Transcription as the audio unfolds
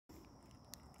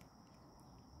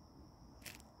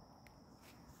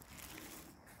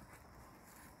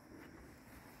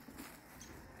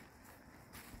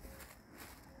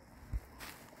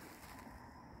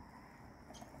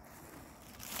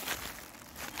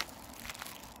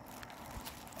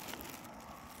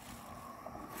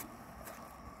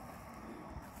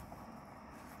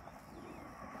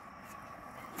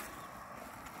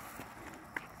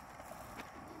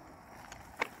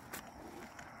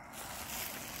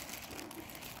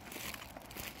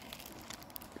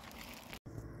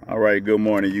All right, good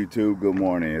morning, YouTube. Good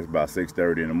morning. It's about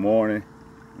 6:30 in the morning.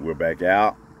 We're back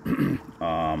out.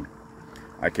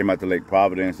 I came out to Lake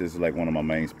Providence. This is like one of my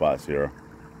main spots here.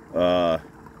 My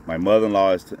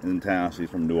mother-in-law is in town. She's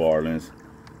from New Orleans,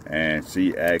 and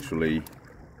she actually,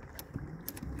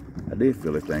 I did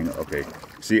feel this thing. Okay,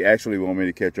 she actually wanted me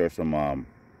to catch her some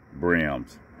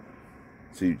brims.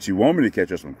 She wanted me to catch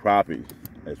her some crappies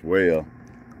as well,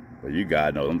 but you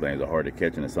guys know them things are hard to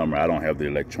catch in the summer. I don't have the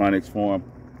electronics for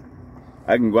them.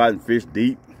 I can go out and fish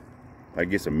deep if I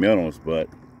get some minnows, but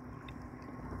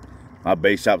my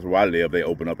bait shops where I live, they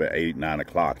open up at 8, 9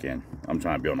 o'clock, and I'm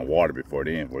trying to be on the water before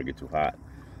then, before it get too hot.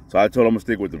 So I told them I'm gonna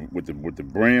stick with the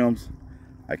brims.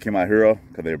 I came out here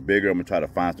because they're bigger. I'm gonna try to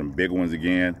find some big ones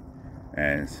again,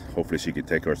 and hopefully she can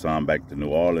take her son back to New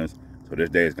Orleans. So this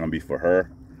day is gonna be for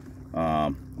her.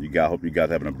 Hope you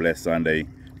guys having a blessed Sunday.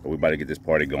 But we about to get this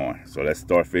party going. So let's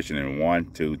start fishing in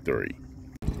 1, 2, 3.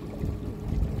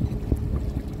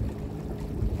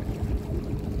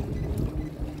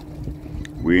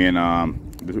 We in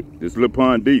this little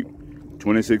pond deep,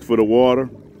 26 foot of water.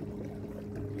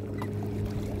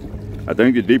 I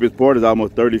think the deepest part is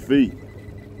almost 30 feet.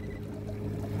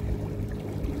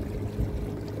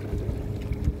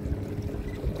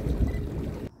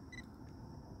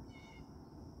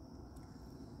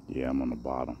 Yeah, I'm on the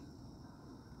bottom.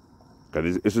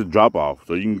 Cause it's a drop off,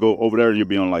 so you can go over there and you'll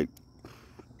be on like,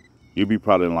 you'll be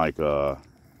probably in like, I'll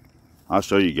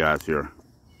show you guys here.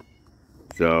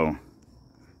 So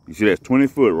you see that's 20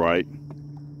 foot, right?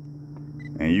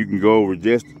 And you can go over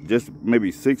just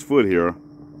maybe 6 foot here,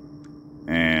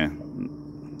 and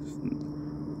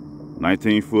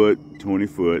 19 foot, 20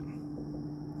 foot,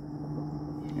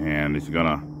 and it's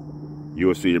gonna,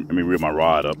 you'll see. Let me read my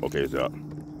rod up. Okay, it's up.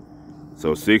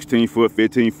 So 16 foot,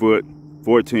 15 foot,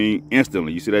 14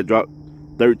 instantly. You see that drop?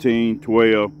 13,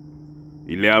 12,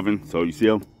 11. So you see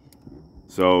them?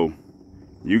 So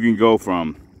you can go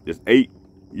from just 8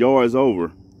 yards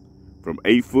over, from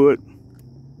 8 foot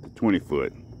to 20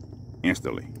 foot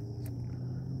instantly.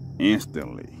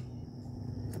 Instantly.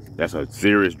 That's a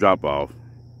serious drop off.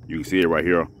 You can see it right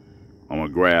here on my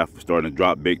graph, starting to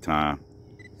drop big time.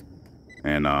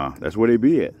 And that's where they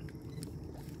be at.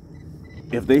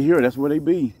 If they here, that's where they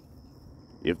be.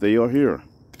 If they are here,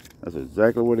 that's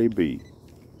exactly where they be.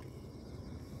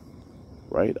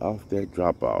 Right off that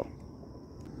drop off.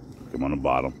 Come on the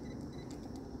bottom.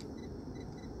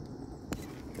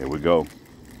 Here we go.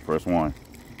 First one.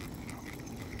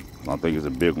 I don't think it's a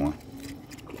big one.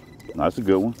 No, it's a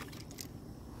good one.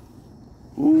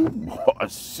 Ooh, boy,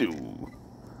 shoot.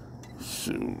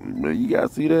 Shoot, man, you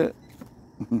guys see that?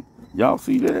 Y'all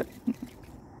see that?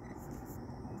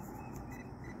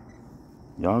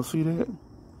 Y'all see that?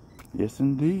 Yes,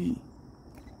 indeed.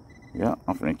 Yeah,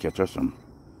 I'm finna catch us some.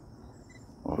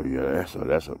 Oh yeah,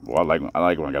 that's a. Well, I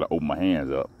like when I gotta open my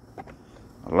hands up.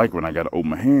 I like when I gotta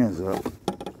open my hands up.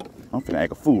 I'm finna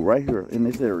act a fool right here in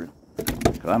this area,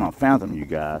 cause I done found them, you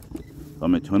guys.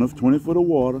 I'm in 20 foot of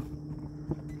water,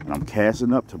 and I'm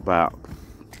casting up to about,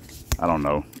 I don't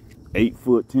know, 8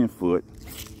 foot, 10 foot,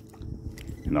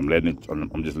 and I'm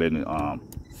just letting it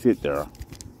sit there,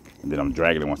 and then I'm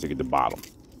dragging it once I get to the bottom.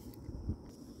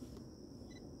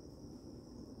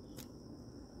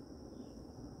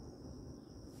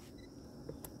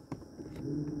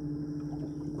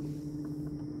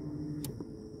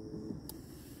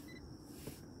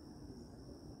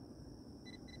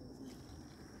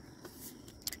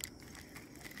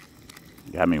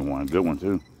 Got me one, good one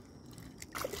too.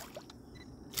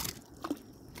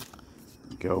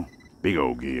 Go, big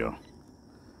old gill.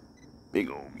 Big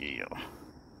old gill.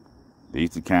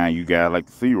 These the kind you guys like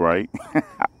to see, right?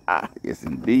 Yes,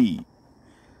 indeed.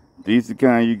 These the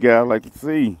kind you guys like to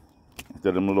see. Instead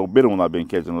of them little bitty ones I've been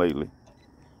catching lately.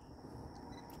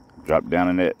 Dropped down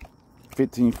in that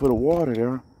 15 foot of water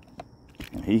there,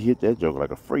 and he hit that joke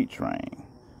like a freight train.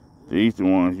 These the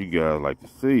ones you guys like to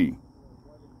see.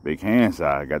 Big hand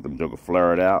size, got them joker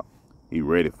flared out. He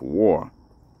ready for war.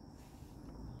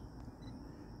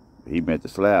 He met the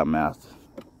slab master.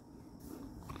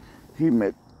 He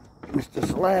met Mr.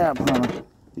 Slab Hunter.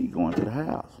 He going to the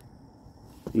house.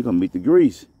 He gonna meet the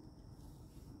grease.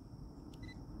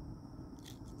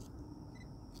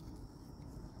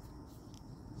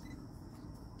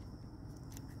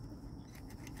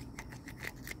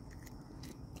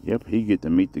 Yep, he get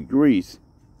to meet the grease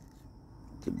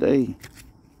today.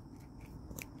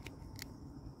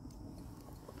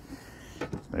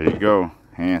 There you go,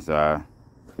 hand side.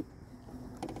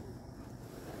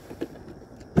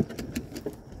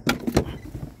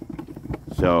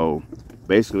 So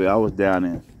basically I was down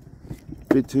in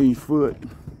 15 foot.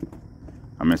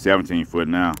 I'm in 17 foot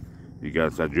now. You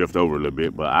guys, I drift over a little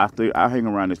bit, but I hang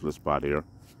around this little spot here.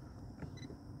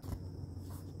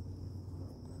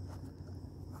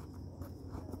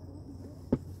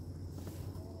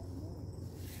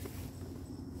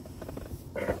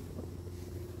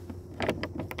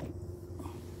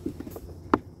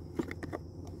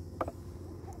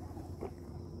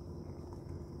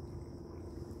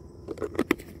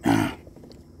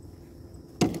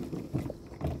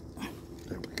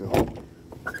 There we go.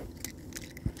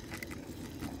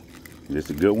 Is this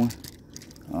a good one?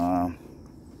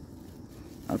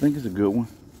 I think it's a good one.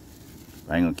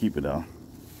 I ain't gonna keep it though.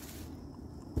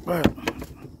 But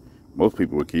most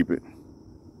people would keep it.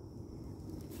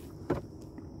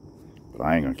 But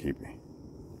I ain't gonna keep it.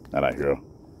 Not out here.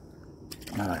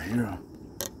 Not out here.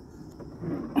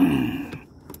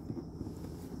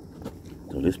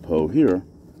 So this pole here,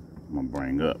 I'm gonna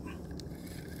bring up.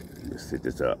 Let's set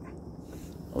this up.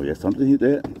 Oh yeah, something hit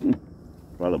that.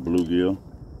 Probably a bluegill.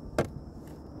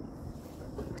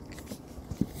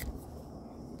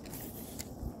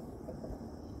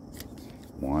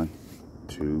 One,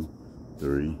 2,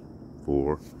 3,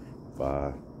 4,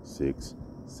 5, 6,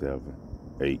 7,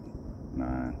 8,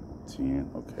 9,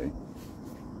 10. Okay.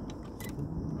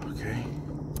 Okay.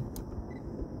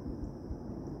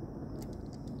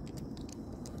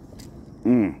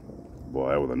 Boy,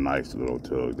 that was a nice little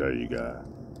tug there, you guys.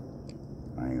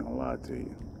 I ain't gonna lie to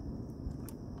you.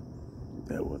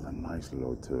 That was a nice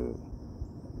little tug.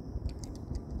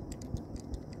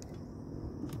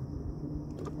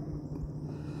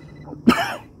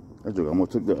 I'm gonna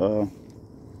take the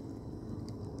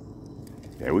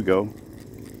there we go.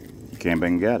 Came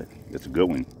back and got it. That's a good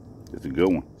one. That's a good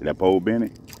one. See that pole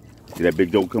bending? See that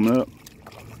big dope coming up?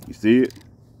 You see it?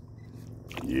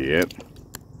 Yep.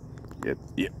 Yep.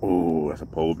 Yep. Oh, that's a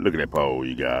pole. Look at that pole,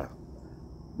 you guys.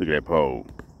 Look at that pole.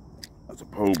 That's a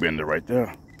pole bender right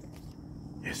there.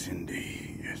 Yes,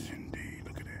 indeed. Yes, indeed.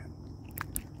 Look at that.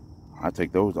 I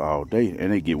take those all day,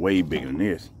 and they get way bigger than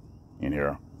this in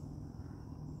here.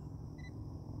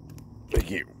 They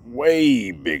get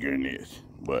way bigger than this,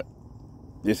 but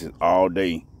this is all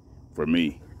day for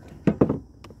me.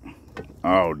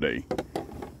 All day.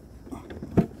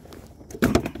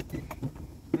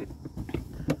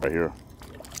 Right here.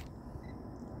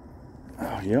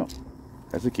 Oh, yep.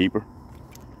 That's a keeper.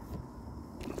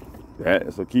 That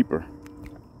is a keeper.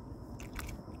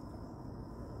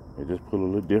 They just put a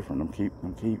little different.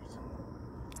 Them keeps.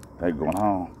 That going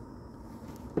home.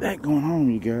 That going home,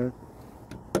 you guys.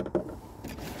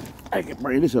 I can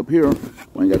bring this up here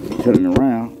when I got to turn it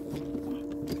around.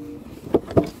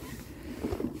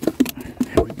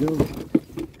 There we go.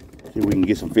 See if we can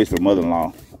get some fish for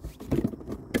mother-in-law.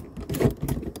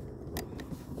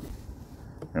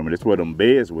 Remember, this where them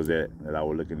beds was at that I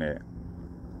was looking at.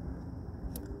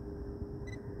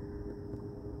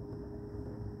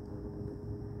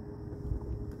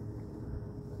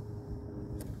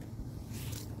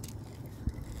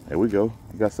 There we go.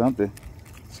 I got something.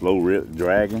 Slow rip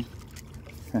dragging.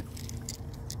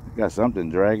 Got something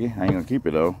dragging. I ain't gonna keep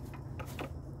it though.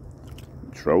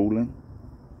 Trolling.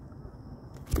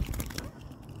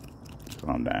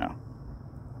 Calm down.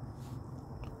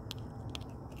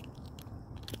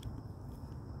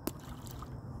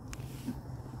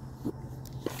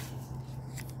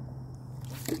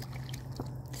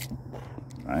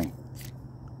 Right.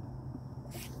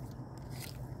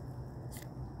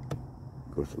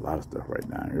 There's a lot of stuff right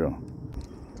down here.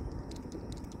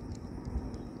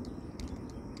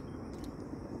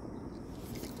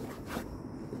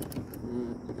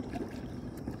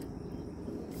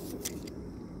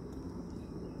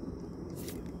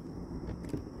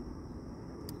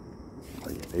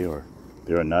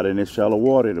 They are not in this shallow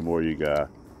water anymore, you guys.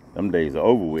 Them days are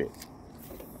over with.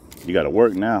 You gotta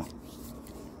work now.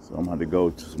 So I'm gonna have to go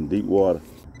to some deep water.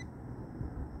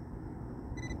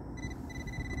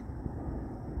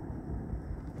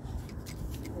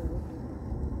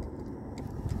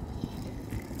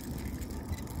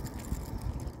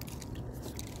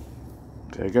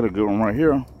 Okay, I got a good one right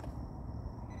here.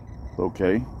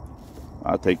 Okay.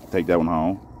 I'll take that one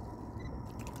home.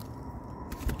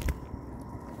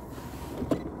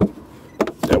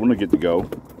 That one will get to go.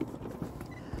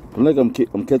 Look,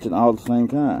 I'm catching all the same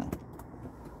kind.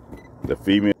 The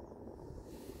female.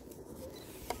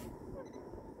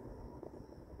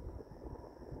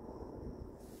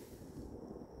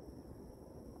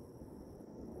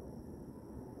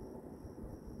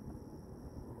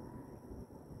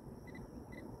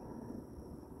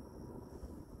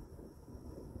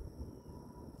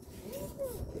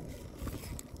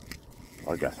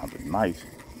 Oh, I got something nice.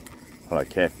 I like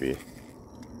catfish.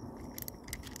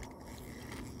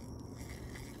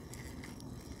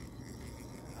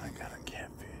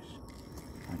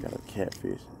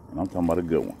 catfish. And I'm talking about a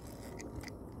good one.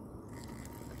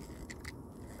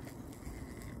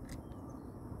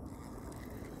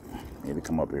 Maybe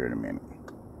come up here in a minute.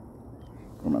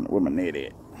 Where my net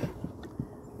at?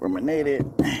 Where my net at?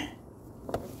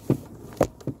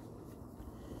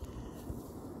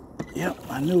 Yep,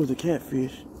 I knew it was a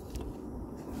catfish.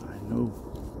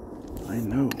 I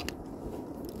know.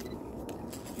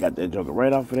 Got that joker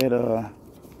right off of that,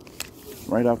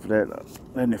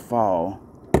 letting it fall.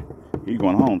 He's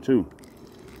going home too.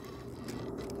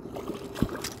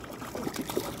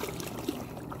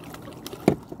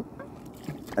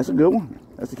 That's a good one.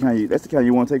 That's the kind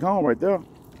you want to take home right there.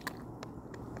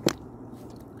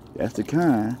 That's the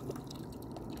kind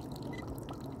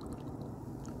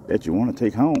that you want to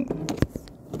take home.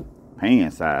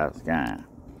 Hand size kind.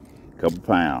 Couple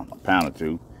pounds, a pound or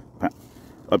two.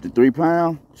 Up to 3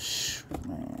 pounds.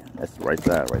 Man, that's the right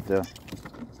side right there.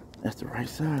 That's the right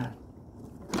side.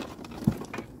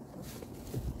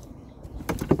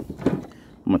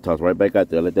 I'm gonna toss right back out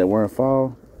there, let that worm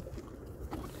fall.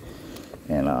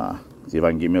 And see if I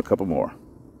can get me a couple more.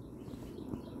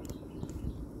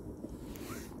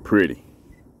 Pretty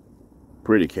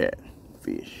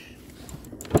catfish.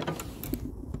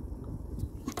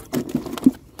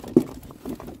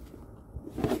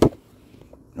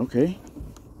 Okay,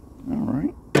 all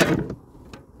right.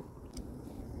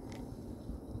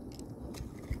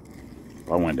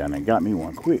 I went down there and got me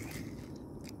one quick.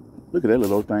 Look at that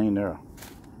little thing there.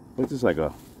 Looks just like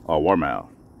a warmouth.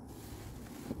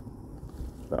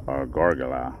 Or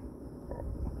gargoyle.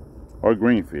 Or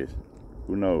greenfish.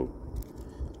 Who knows?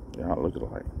 Yeah, how it looks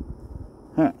like.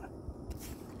 Huh.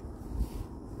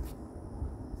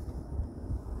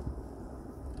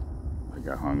 I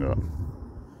got hung up.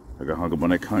 I got hung up on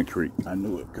that concrete. I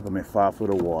knew it because I'm in 5 foot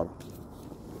of water.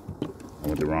 I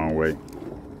went the wrong way.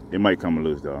 It might come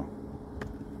loose though.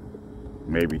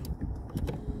 Maybe.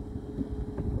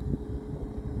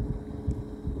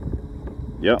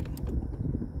 Yep.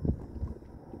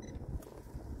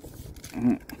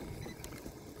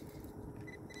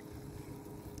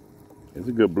 It's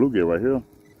a good bluegill right here.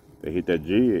 They hit that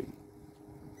jig.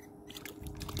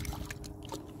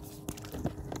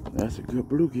 That's a good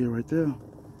bluegill right there.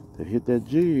 They hit that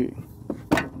jig.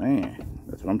 Man,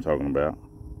 that's what I'm talking about.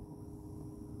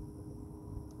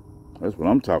 That's what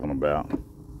I'm talking about.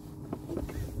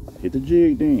 Hit the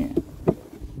jig then.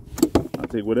 I'll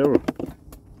take whatever.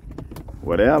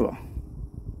 Whatever.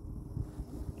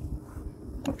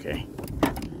 Okay.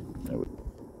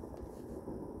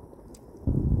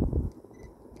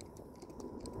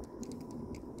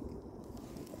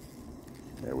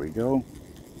 There we go.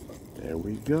 There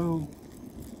we go.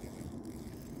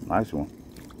 Nice one.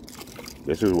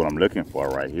 This is what I'm looking for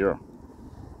right here.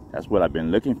 That's what I've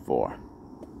been looking for.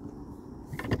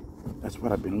 That's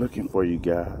what I've been looking for, you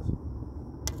guys.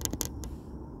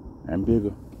 And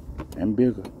bigger. And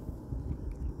bigger.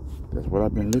 That's what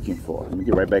I've been looking for. Let me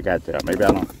get right back out there. Maybe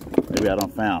I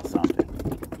don't found something.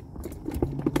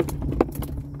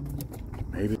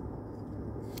 Maybe.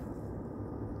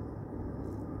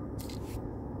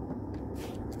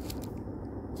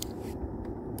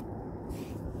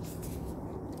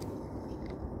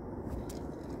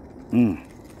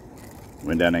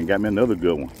 Went down there and got me another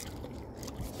good one.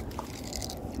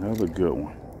 Another good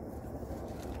one.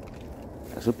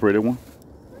 That's a pretty one.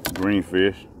 Green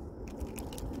fish.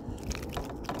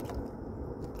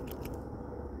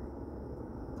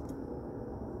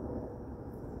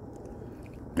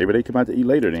 Maybe they come out to eat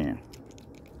later then.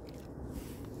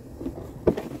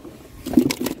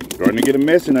 Starting to get a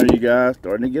mess in there, you guys.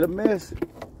 Starting to get a mess.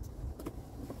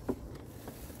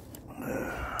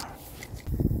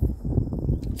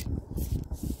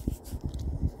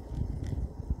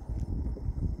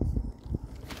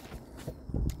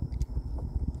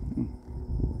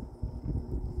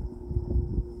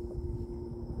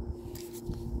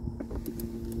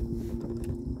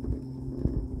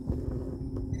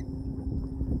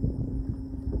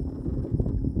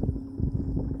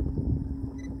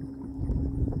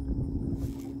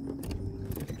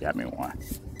 Got me one.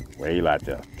 Way out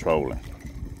there trolling.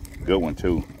 Good one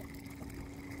too.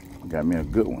 Got me a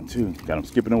good one too. Got him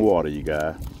skipping the water, you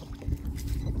guys.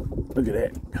 Look at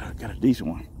that. Got a decent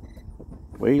one.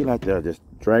 Way out there, just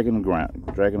dragging the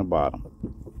ground, dragging the bottom.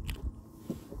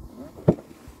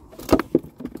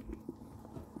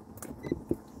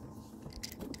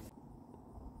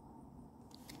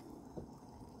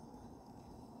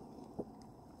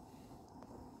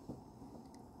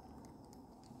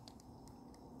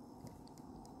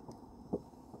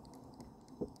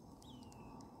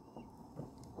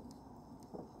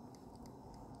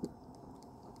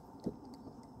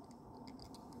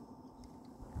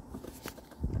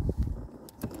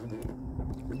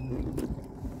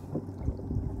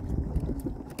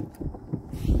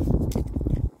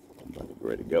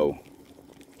 to go.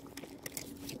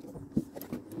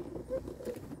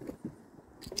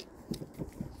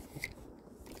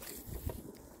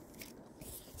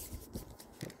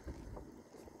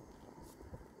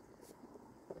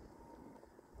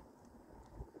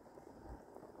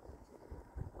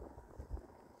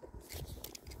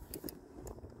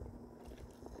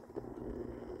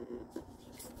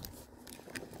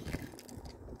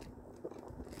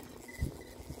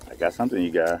 I got something, you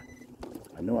guys.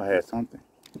 I knew I had something.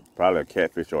 Probably a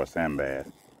catfish or a sand bass.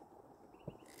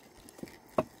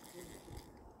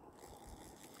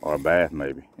 Or a bass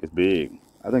maybe. It's big.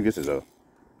 I think this is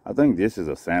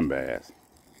a sand bass.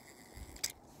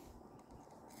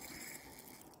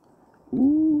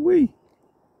 Ooh-wee.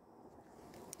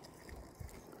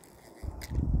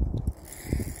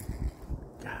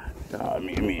 God,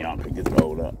 me, I'll pick this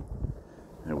load up.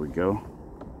 There we go.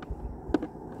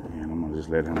 And I'm gonna just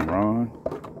let him run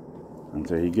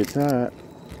until he gets tired.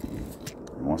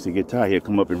 And once he gets tired, he'll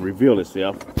come up and reveal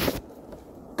himself.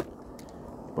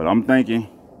 But I'm thinking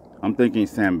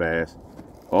sand bass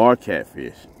or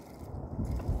catfish.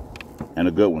 And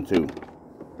a good one too.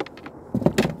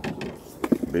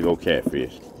 Big old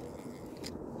catfish.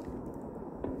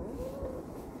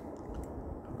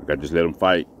 I gotta just let him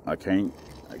fight. I can't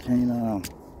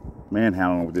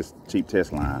manhandle him with this cheap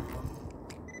test line.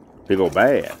 Big old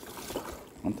bass.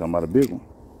 I'm talking about a big one.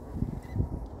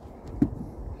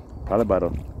 Probably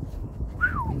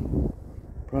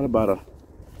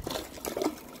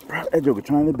that joker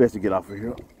trying his best to get off of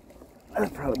here.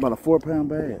 That's probably about a 4-pound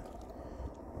bass.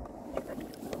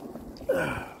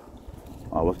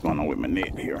 Oh, what's going on with my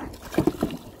net here?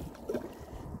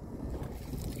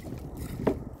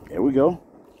 There we go.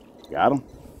 Got him.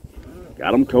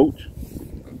 Got him, coach.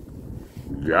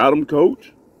 Got him,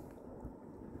 coach.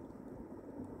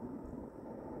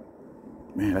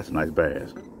 Man, that's a nice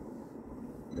bass.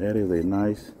 That is a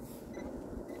nice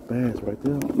bass right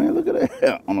there. Man, look at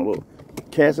that. On a little,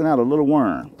 casting out a little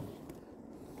worm.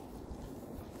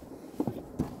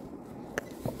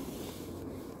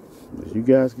 As you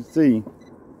guys can see,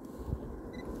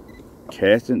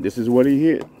 casting, this is what he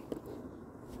hit.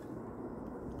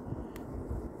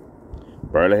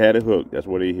 Barely had it hooked. That's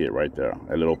what he hit right there.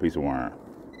 That little piece of worm.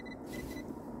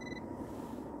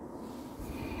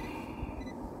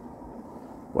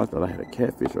 Well, I thought I had a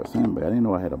catfish or something, but I didn't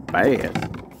know I had a bass.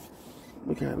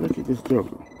 Look at this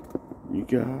joker. You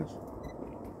guys.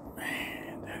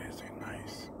 Man, that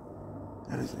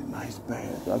is a nice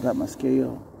bass. I got my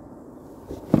scale.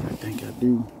 I think I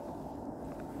do.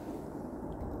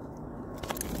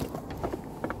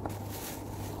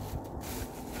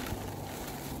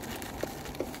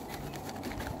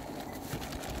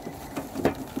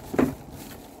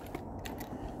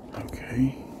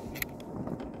 Okay.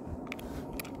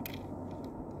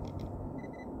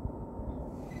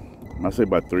 I say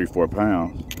about 3-4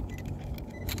 pounds.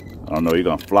 I don't know, he's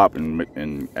gonna flop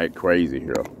and act crazy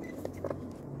here.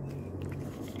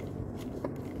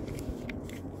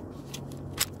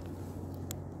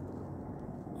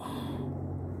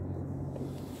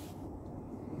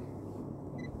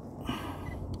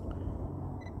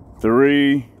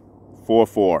 Three, 4,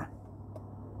 4.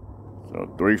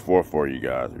 So 3, 4, 4, you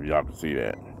guys, if y'all can see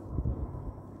that.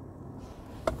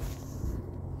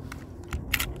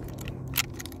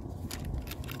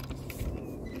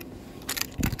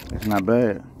 That's not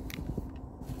bad.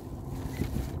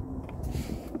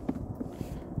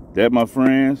 That, my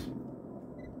friends,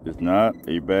 is not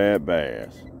a bad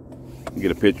bass.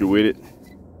 Get a picture with it.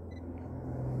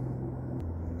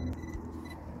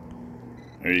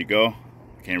 There you go.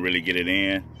 Can't really get it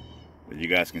in, but you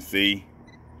guys can see.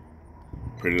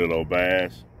 Pretty little old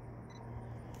bass.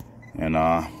 And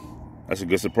that's a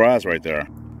good surprise right there.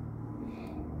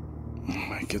 I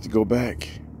might get to go back.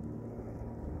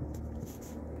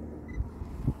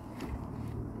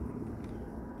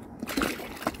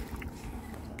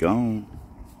 Gone.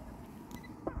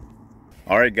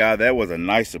 All right, guys, that was a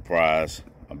nice surprise.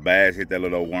 A bass hit that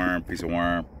little worm, piece of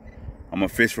worm. I'm gonna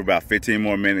fish for about 15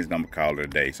 more minutes and I'm gonna call it a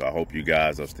day. So I hope you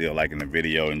guys are still liking the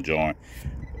video, enjoying.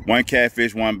 1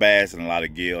 catfish, 1 bass, and a lot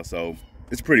of gill. So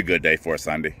it's a pretty good day for a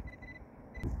Sunday.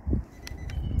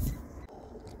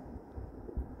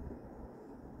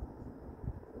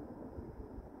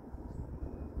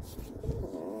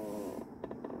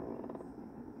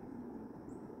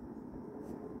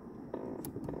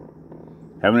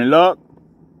 Having any luck?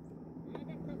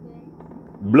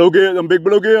 Bluegill, them big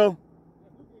bluegill?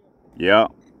 Yeah.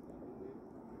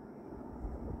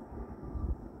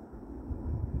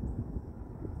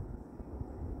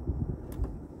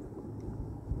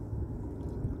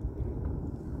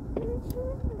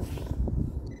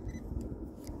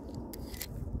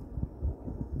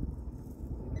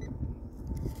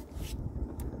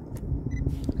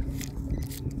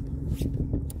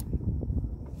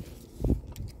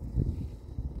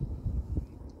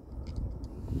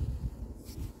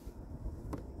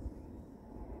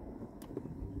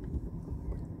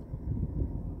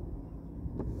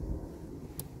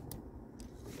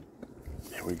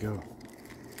 we go.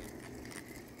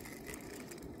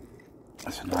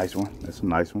 That's a nice one. That's a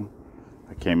nice one.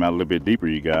 I came out a little bit deeper,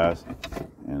 you guys,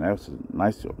 and that's a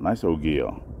nice old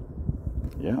gill.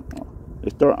 Yeah,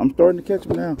 I'm starting to catch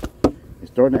them now. It's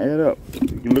starting to add up.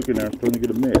 You can look in there. I'm starting to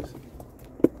get a mess.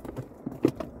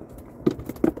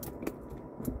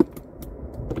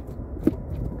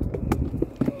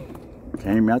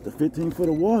 Came out to 15 foot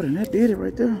of water, and that did it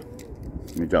right there.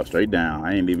 Let me drop straight down.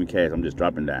 I ain't leaving cast. I'm just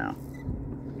dropping down.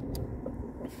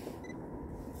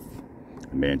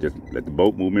 And then just let the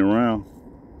boat move me around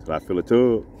till I feel a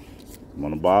tug. I'm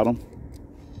on the bottom.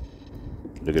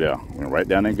 Look at that. Went right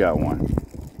down there and got one.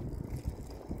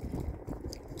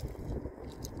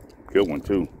 Good one,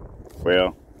 too.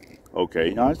 Well, okay.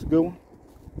 No, it's a good one.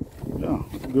 Yeah,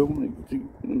 it's a good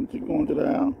one. Keep going to the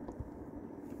aisle.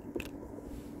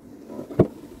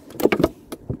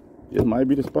 This might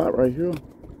be the spot right here.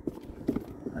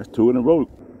 That's 2 in a row.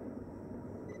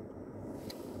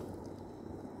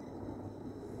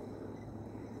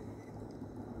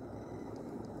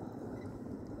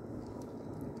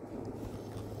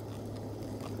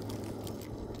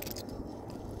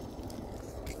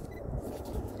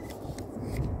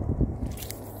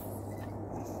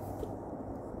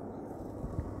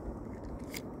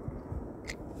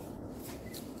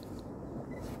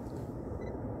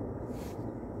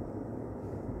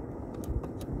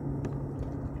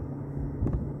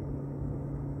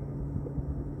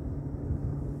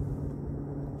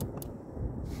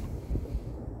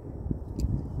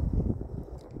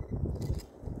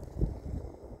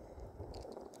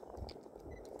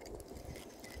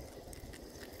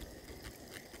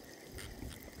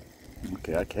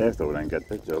 Okay, I cast over there and got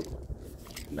that joke.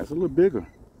 And that's a little bigger.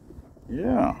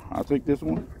 Yeah, I'll take this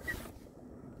one.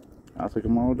 I'll take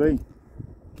them all day.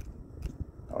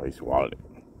 Oh, he swallowed it.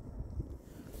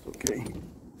 It's okay.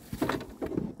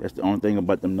 That's the only thing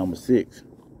about them number 6.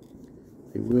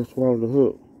 They will swallow the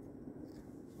hook.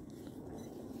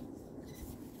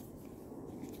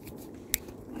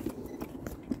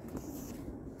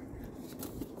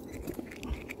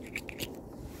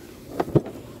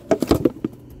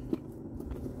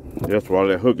 They'll swallow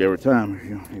that hook every time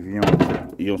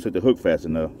if you don't set the hook fast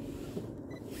enough.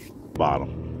 Bottom.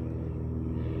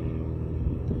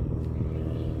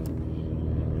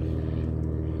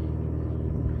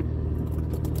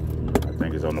 I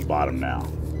think it's on the bottom now.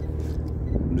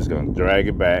 I'm just gonna drag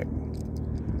it back.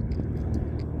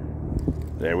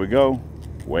 There we go.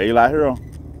 Whale out here.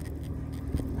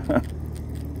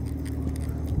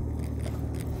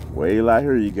 Whale out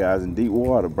here, you guys, in deep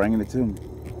water, bringing it to me.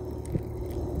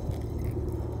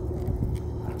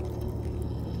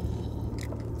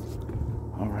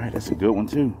 That's a good one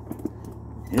too.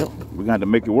 Yep, we got to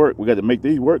make it work. We got to make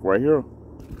these work right here.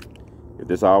 If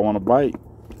this all I want to bite.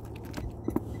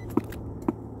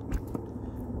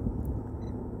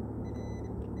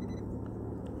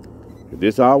 If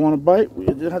this all I want to bite, we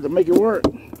just have to make it work.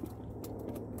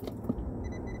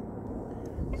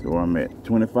 So I'm at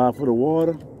 25 foot of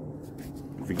water.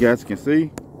 If you guys can see,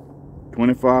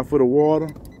 25 foot of water.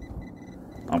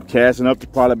 I'm casting up to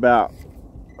probably about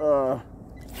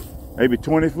maybe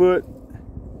 20 foot.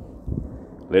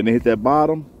 Letting it hit that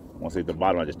bottom. Once it hit the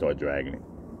bottom, I just start dragging it.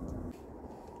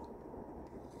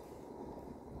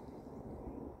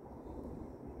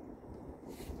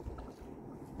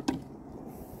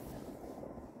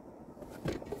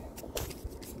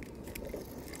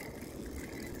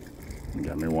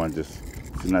 Got me one just,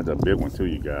 it's not that big one too,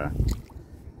 you guys.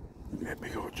 Look at that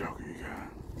big old joker you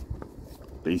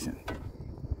got. Decent.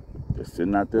 Just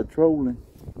sitting out there trolling.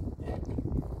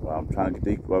 Well, I'm trying to get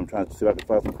deep. Well, I'm trying to see if I can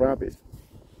find some crappies.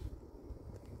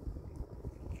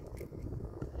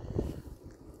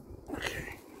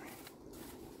 Okay.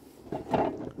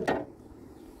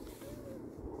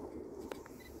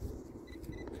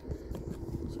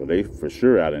 So they for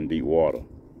sure out in deep water.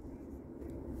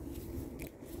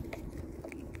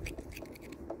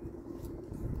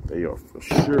 They are for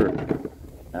sure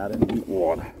out in deep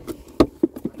water.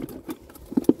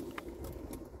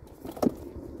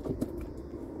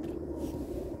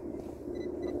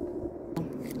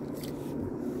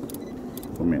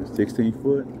 I'm at 16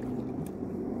 foot.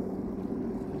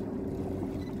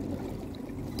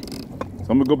 So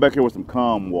I'm gonna go back here with some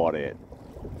calm water at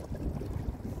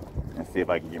and see if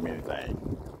I can get me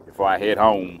anything before I head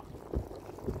home.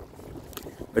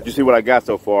 Let you see what I got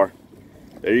so far.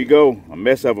 There you go, a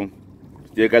mess of them.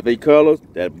 Still got these colors.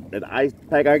 That ice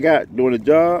pack I got doing the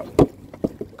job.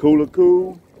 Cooler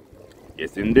cool.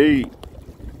 Yes indeed.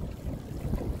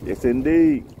 Yes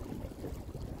indeed.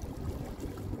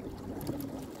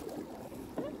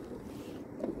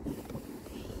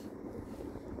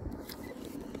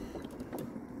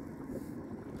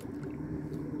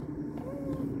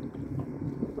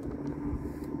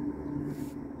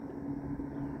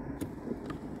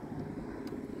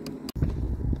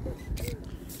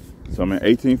 So I'm in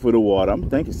 18 foot of water. I'm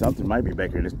thinking something might be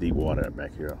back here. This deep water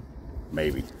back here.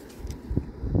 Maybe.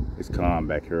 It's calm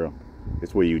back here.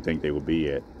 It's where you think they would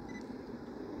be at.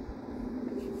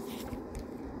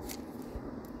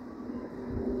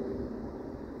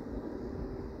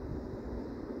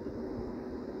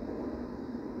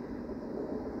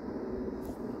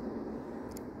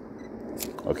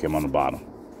 Okay, I'm on the bottom.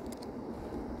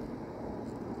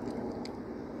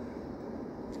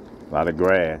 A lot of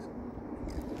grass.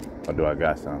 Or do I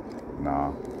got something?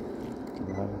 No.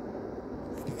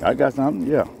 I got something,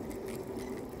 yeah.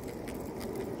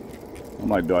 I'm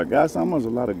like, do I got something? There's a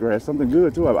lot of grass. Something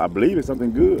good too. I believe it's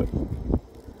something good.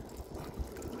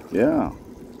 Yeah.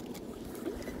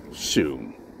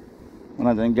 Shoot. When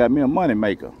I think got me a money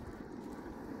maker.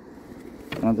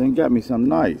 I think got me something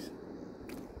nice.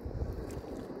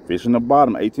 Fish in the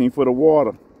bottom, 18 foot of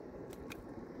water.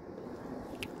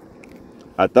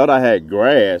 I thought I had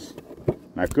grass.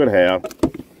 I could have,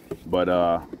 but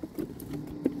I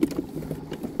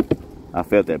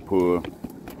felt that pull.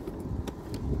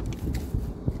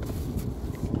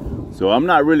 So I'm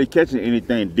not really catching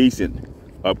anything decent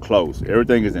up close.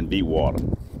 Everything is in deep water.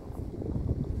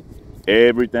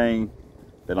 Everything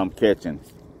that I'm catching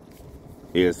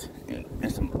is in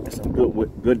some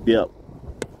good depth,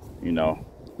 you know,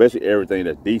 especially everything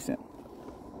that's decent.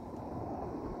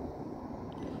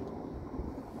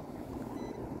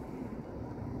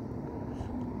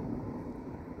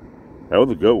 That was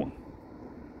a good one.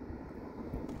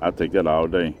 I'll take that all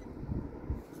day.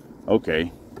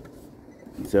 Okay.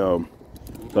 So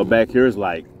back here is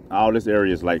like, all this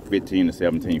area is like 15 to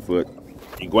 17 foot.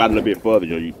 You go out a little bit further,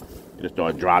 you just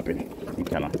start dropping. You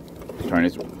kind of turn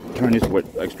this way,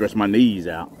 like stretch my knees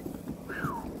out.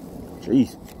 Whew.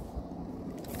 Jeez.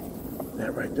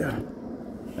 That right there.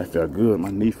 That felt good.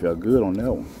 My knee felt good on that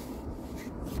one.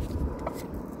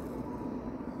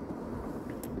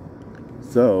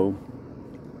 So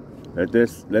it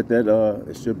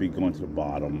should be going to the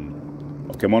bottom.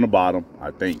 Okay, I'm on the bottom,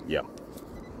 I think, yeah.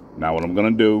 Now what I'm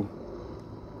gonna do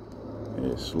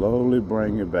is slowly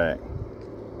bring it back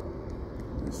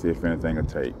and see if anything will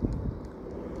take.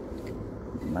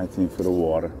 19 foot of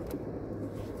water.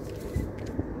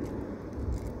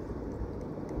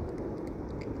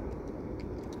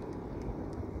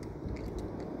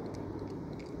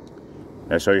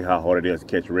 I'll show you how hard it is to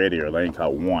catch red ear. I ain't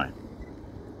caught one.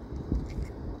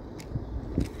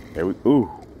 Ooh,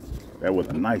 that was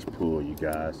a nice pull, you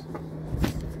guys.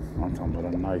 I'm talking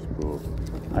about a nice pull.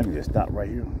 I can just stop right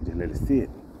here and just let it sit.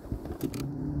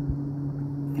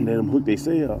 And let them hook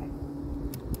themselves.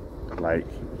 Like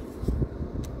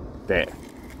that.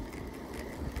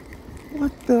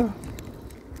 What the?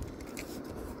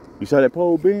 You saw that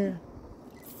pole bend?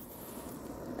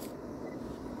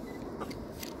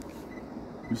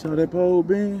 You saw that pole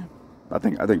bend? I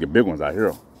think the big one's out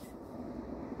here.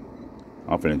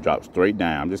 I'm finna drop straight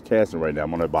down. I'm just casting right now.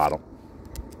 I'm on the bottom.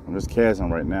 I'm just casting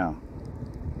right now.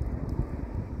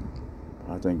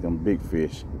 I think them big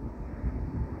fish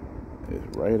is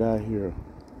right out here.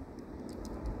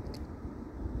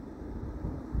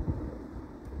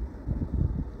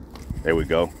 There we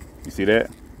go. You see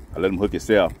that? I let him hook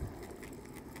itself.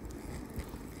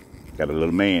 Got a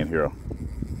little man here.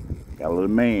 Got a little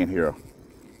man here.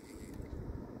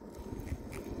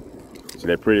 See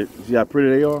that pretty? See how pretty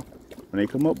they are? When they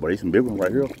come up, but there's some big ones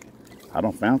right here. I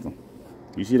don't found them.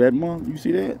 You see that, Mom? You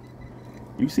see that?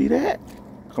 You see that?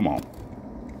 Come on.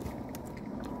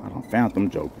 I don't found them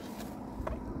jokers.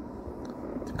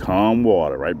 The calm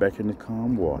water, right back in the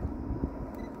calm water.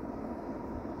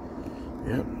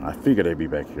 Yep, I figured they'd be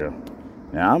back here.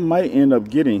 Now I might end up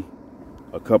getting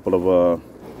a couple of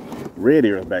red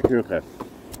ears back here because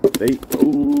they,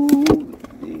 ooh,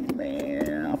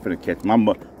 man, I'm finna catch my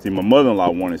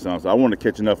mother-in-law wanted some, so I want to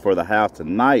catch enough for the house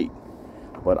tonight,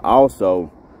 but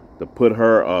also to put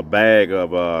her a bag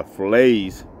of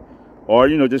fillets, or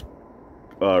you know, just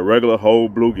regular whole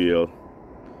bluegill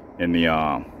in the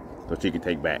so she can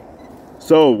take back.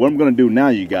 So what I'm gonna do now,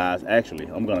 you guys, actually,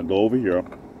 I'm gonna go over here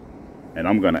and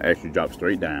I'm gonna actually drop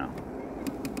straight down.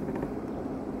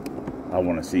 I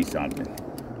want to see something.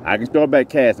 I can start back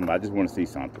casting, but I just want to see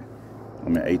something.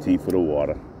 I'm in 18 foot of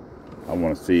water. I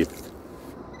want to see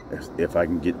if I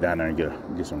can get down there and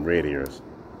get some red ears,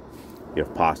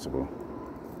 if possible.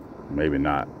 Maybe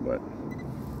not, but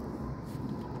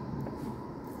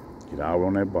get out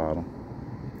on that bottom.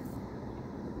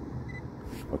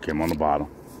 Okay, I'm on the bottom.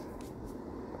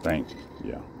 I think,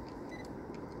 yeah.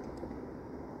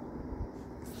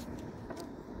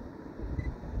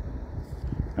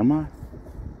 Am I?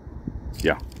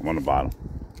 Yeah, I'm on the bottom.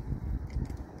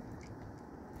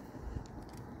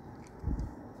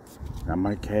 I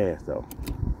might cast though.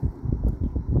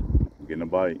 I'm getting a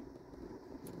bite.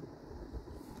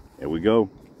 There we go.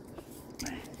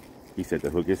 He set the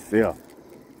hook himself.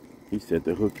 He set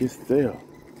the hook himself.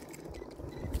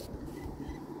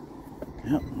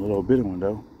 Yep, a little bitty one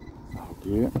though. All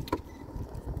good.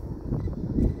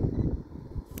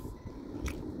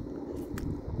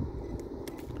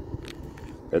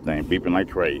 That thing beeping like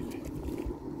crazy.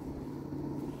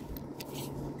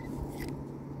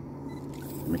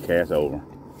 Let me cast over.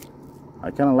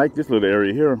 I kind of like this little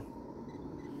area here.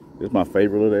 This is my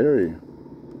favorite little area.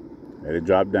 Let it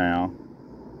drop down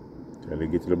till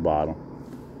it get to the bottom.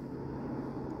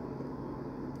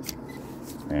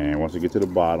 And once it get to the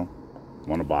bottom,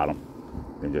 on the bottom,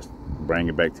 then just bring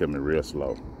it back to me real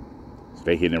slow.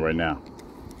 Stay hitting it right now.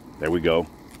 There we go.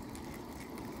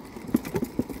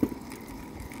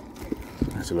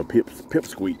 That's a little pip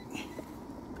squeak.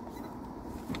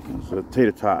 That's a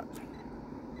tater tot.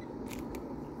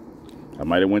 I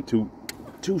might have went too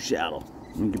shallow.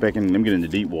 Let me get back in. Let me get in the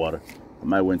deep water. I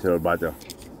might went to about the.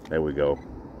 There we go.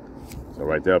 So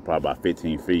right there, probably about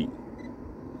 15 feet.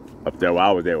 Up there where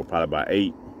I was there was probably about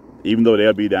 8. Even though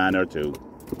they'll be down there too.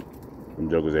 Some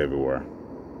jokers everywhere.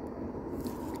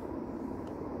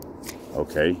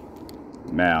 Okay.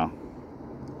 Now,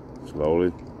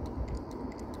 slowly.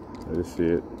 Let it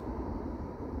sit.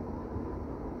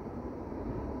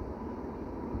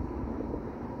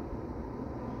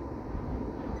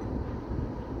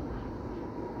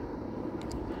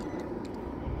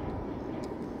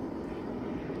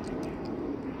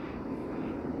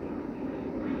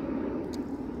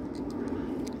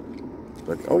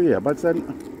 But oh yeah, about to say,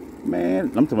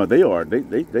 man, I'm talking about they are. They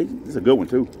it's a good one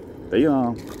too. They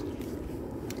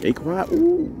quiet.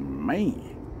 Ooh man.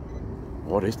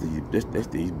 Oh, that's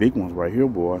these big ones right here,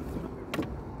 boy.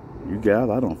 You guys,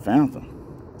 I done found them.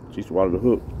 She swallowed the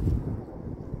hook.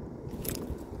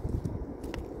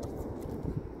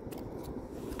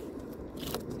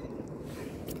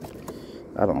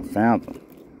 I done found them.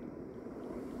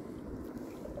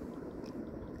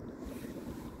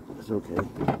 It's okay.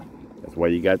 That's why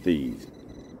you got these.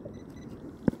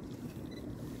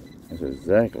 That's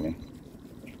exactly.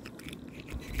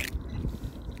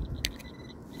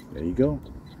 There you go.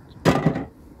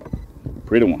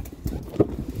 Pretty one.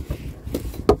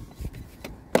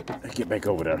 Let's get back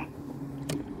over there.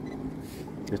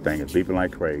 This thing is beeping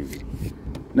like crazy.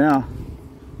 Now,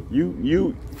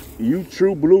 you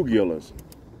true bluegillers,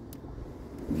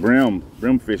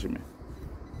 brim fishermen.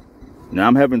 Now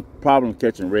I'm having problems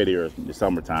catching red ears in the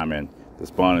summertime and the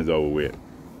spawn is over with.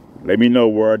 Let me know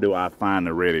where do I find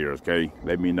the red ears, okay?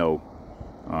 Let me know,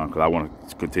 because I want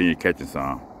to continue catching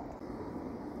some.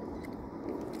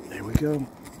 There we go.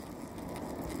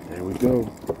 There we go.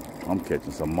 I'm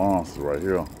catching some monsters right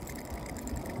here.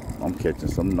 I'm catching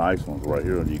some nice ones right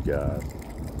here, you guys.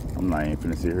 I'm not even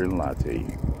finna sit here and lie to you.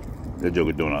 That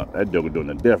joker doing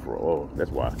a death roll. Oh,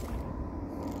 that's why.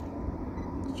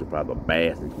 Should probably have a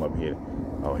bass that come up here.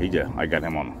 Oh, I got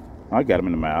him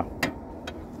in the mouth.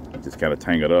 Just gotta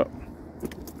tangle it up.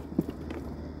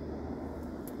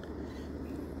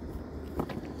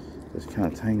 Just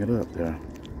kind of tangle it up there.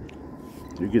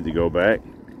 You get to go back.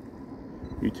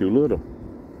 You too little.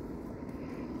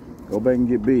 Go back and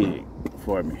get big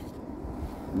for me.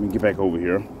 Let me get back over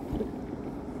here.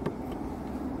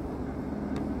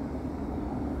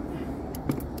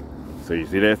 So you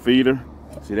see that feeder?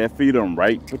 See that feeder? I'm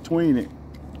right between it.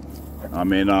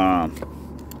 I'm in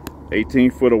 18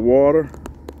 foot of water.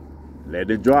 Let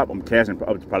it drop. I'm casting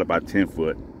up to probably about 10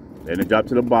 foot. Let it drop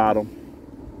to the bottom.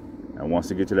 And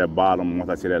once it get to that bottom, once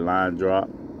I see that line drop,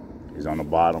 it's on the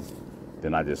bottom.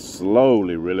 Then I just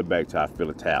slowly reel it back till I feel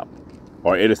a tap.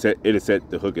 Or it'll set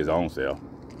the hook its own self.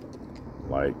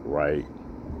 Like right.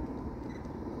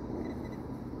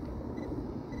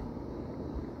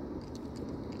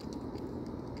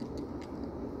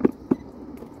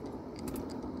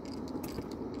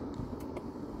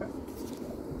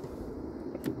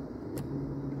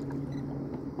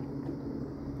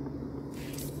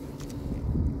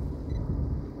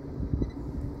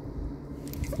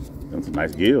 Some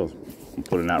nice gills. I'm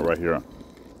putting out right here.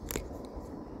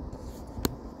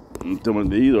 Some of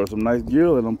these are some nice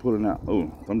gills that I'm putting out.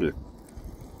 Oh, I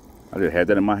just had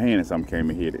that in my hand and something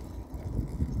came and hit it.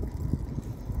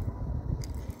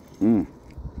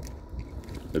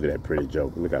 Look at that pretty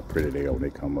joke. Look how pretty they are when they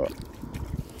come up.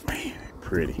 Man,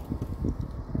 pretty.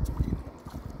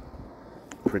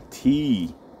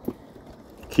 Pretty.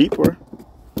 Keeper.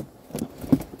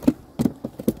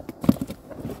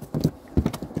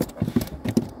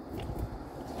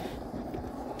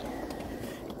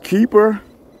 Keeper.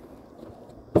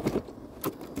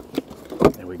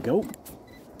 There we go.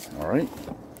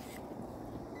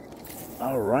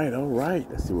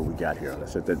 Let's see what we got here.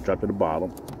 Let's set that drop to the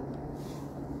bottom.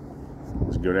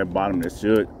 Let's get on that bottom.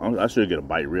 I should get a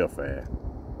bite real fast.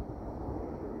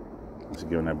 Let's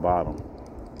get on that bottom.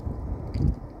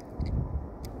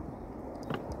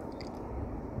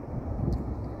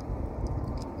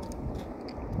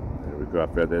 There we go. I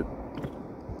felt that.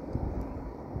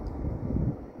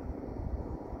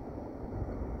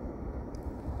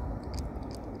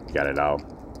 Got it off.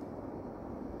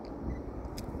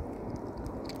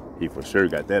 He for sure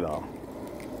got that off.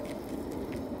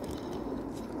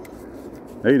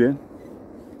 No, he didn't.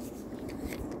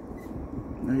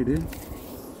 No, he didn't.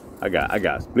 I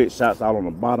got split shots out on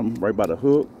the bottom, right by the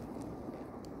hook.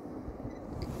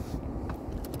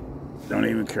 Don't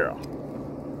even care.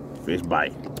 Fish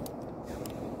bite.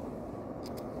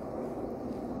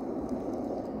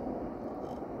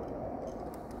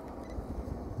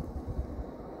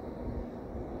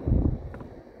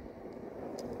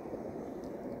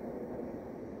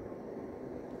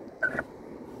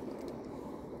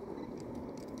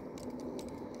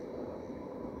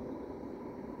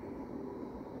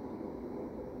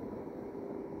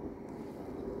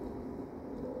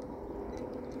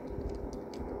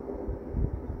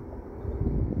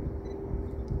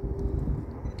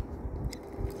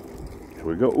 Here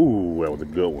we go. Ooh, that was a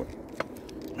good one.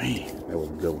 Man, that was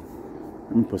a good one.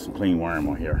 Let me put some clean worm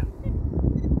on here.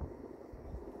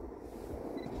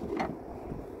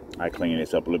 I clean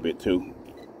this up a little bit too.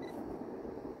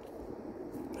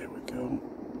 There we go.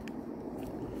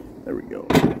 There we go.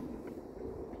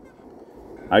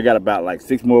 I got about like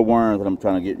 6 more worms that I'm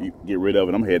trying to get rid of,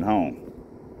 and I'm heading home.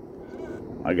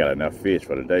 I got enough fish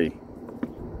for the day.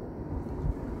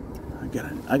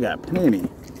 I got plenty.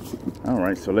 All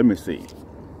right, so let me see.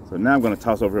 So now I'm gonna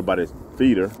toss over here by this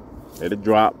feeder. Let it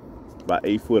drop about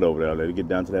 8 foot over there. Let it get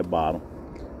down to that bottom.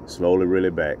 Slowly reel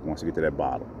it back once you get to that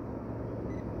bottom.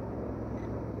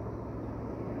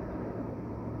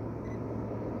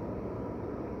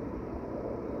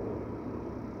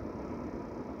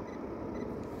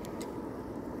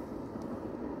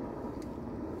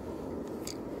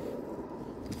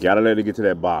 Gotta let it get to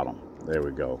that bottom. There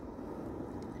we go.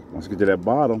 Once you get to that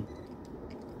bottom,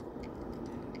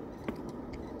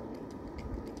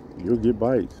 you'll get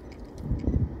bites.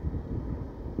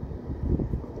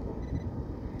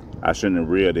 I shouldn't have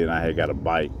reeled it. I had got a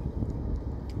bite.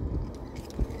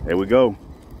 There we go.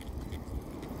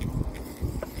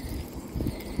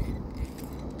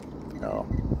 Oh.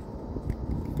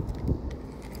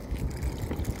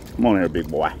 Come on here, big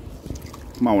boy.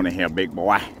 Come on in here, big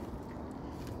boy.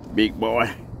 Big boy.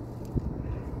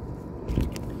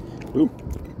 Ooh.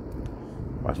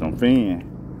 Watch them fin.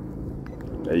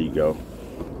 There you go.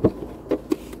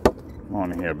 Come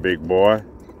on in here, big boy.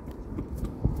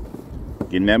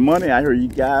 Getting that money out here, you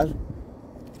guys.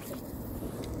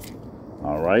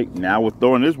 All right, now we're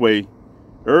throwing this way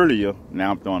earlier.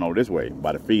 Now I'm throwing over this way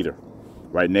by the feeder.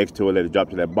 Right next to it, let it drop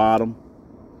to that bottom.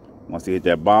 Once it hit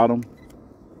that bottom.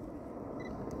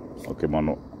 Okay, I'm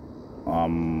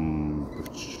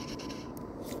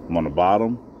on the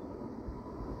bottom.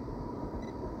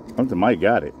 Something might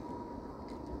got it.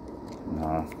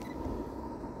 Nah.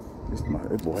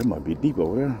 Boy, it might be deep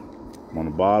over there. I'm on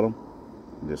the bottom.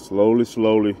 Just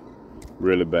slowly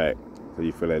reel it back so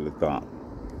you feel like the thump.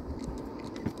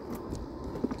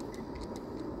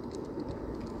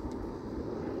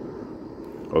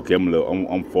 Okay,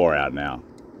 I'm far out now.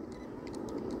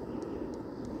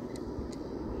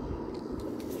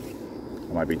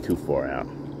 I might be too far out.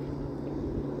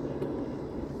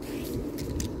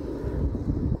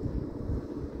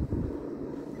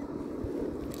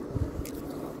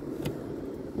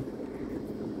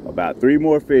 About 3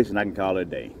 more fish and I can call it a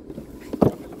day.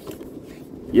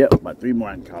 Yep, about 3 more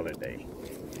I can call it a day.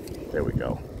 There we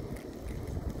go.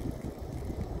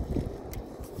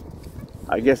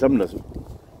 I guess I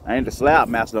ain't the slab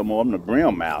master no more, I'm the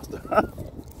Bream master. I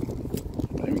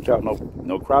ain't caught no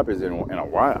crappies in a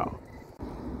while.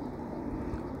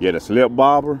 Yeah, the slip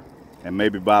bobber, and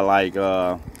maybe by like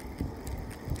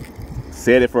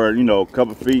set it for, you know, a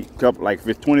couple feet, like if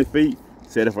it's 20 feet,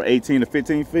 set it for 18 to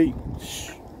 15 feet.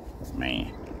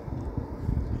 Man,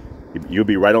 you'll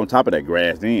be right on top of that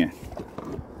grass then,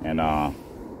 and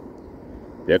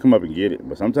they'll come up and get it.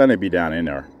 But sometimes they be down in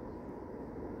there,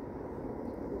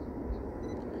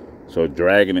 so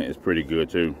dragging it is pretty good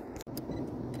too.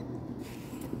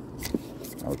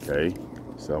 Okay,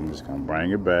 so I'm just gonna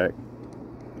bring it back.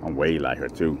 I'm way like her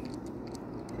too,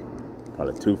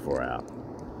 probably too far out.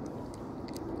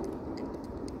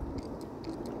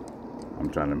 I'm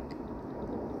trying to.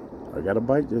 I got a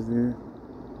bite just then.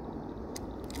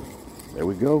 There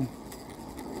we go.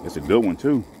 It's a good one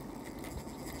too.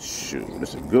 Shh. shoot, this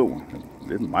is a good one.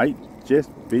 This might just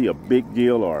be a big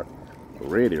gill or a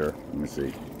red ear. Let me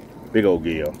see. Big old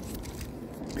gill.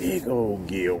 Big old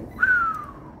gill.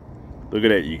 Look at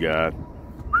that, you guys.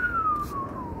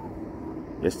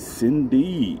 Yes,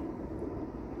 indeed.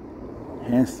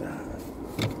 Hand size.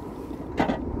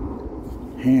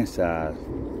 Hand size.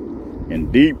 In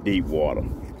deep, deep water.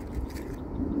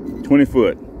 20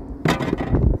 foot.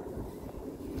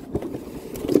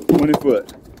 20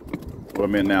 foot. What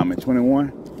I'm in now, I'm at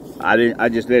 21. I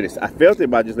just let it, I felt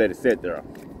it, but I just let it sit there.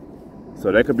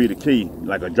 So that could be the key,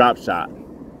 like a drop shot.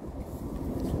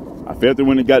 I felt it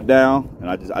when it got down, and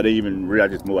I didn't even realize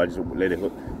I just moved. I just let it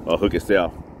hook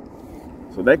itself.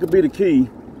 So that could be the key.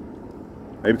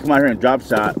 Maybe come out here and drop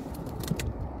shot.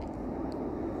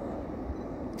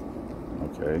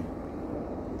 Okay.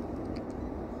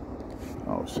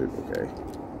 Oh shit, okay.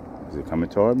 Is it coming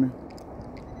toward me?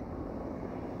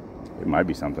 It might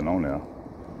be something on there.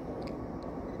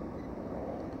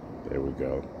 There we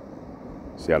go.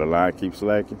 See how the line keeps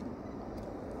slacking?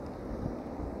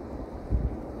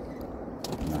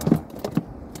 Nah.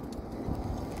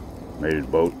 Maybe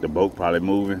the boat probably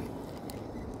moving.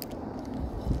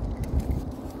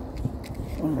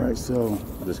 All right, so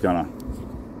I'm just gonna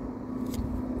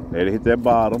let it hit that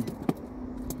bottom.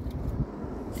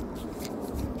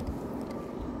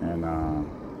 And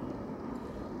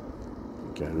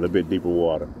okay, a little bit deeper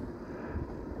water.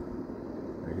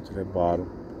 Take it to that bottom.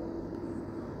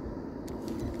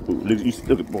 Ooh,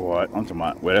 look at, boy, I'm talking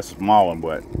about, well, that's a small one,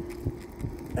 but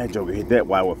that joker hit that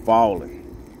while we're falling.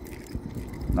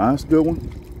 Nah, that's a good one.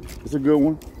 It's a good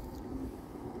one.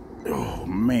 Oh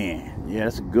man, yeah,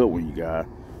 that's a good one, you guys.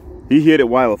 He hit it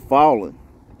while we're falling.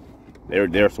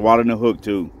 They're swallowing the hook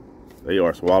too. They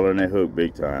are swallowing that hook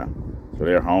big time. So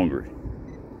they're hungry.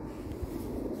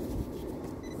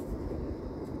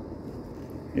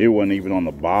 It wasn't even on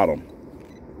the bottom.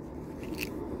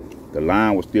 The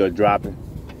line was still dropping.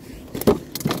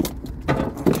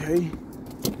 Okay.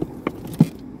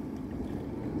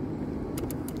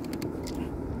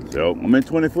 So I'm in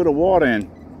 20 foot of water, and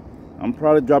I'm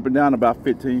probably dropping down about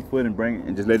 15 foot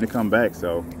and just letting it come back.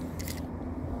 So,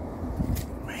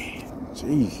 man,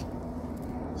 jeez.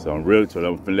 So I'm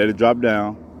gonna let it drop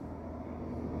down,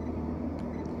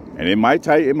 and it might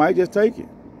just take it.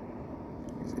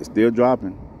 It's still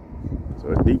dropping,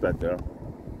 so it's deep out there.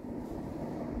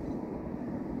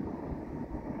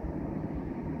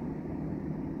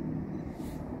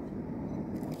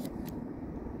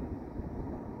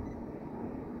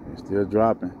 It's still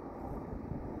dropping.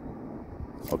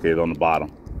 Okay, it's on the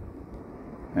bottom.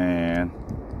 And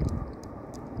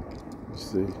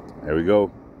let's see. There we go.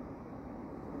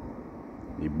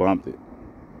 He bumped it.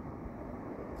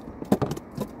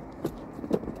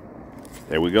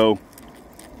 There we go.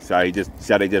 See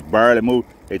how they just barely move.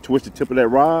 They twist the tip of that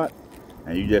rod,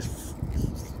 and you just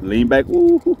lean back.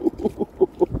 Ooh,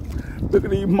 look at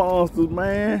these monsters,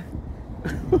 man.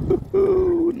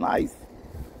 Nice,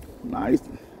 nice.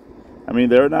 I mean,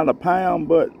 they're not a pound,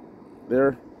 but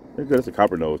they're good. It's a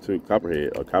copper nose too,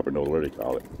 copperhead or copper nose, whatever they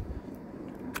call it.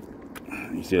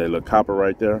 You see that little copper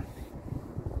right there?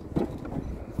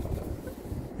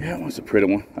 Yeah, that one's a pretty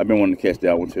one. I've been wanting to catch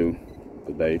that one too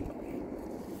today.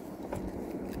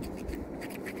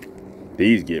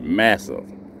 These get massive.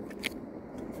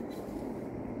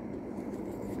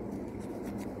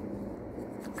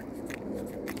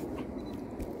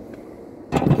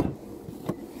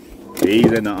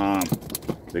 These and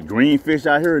the green fish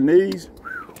out here in these,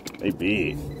 they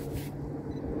big.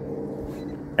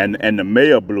 And the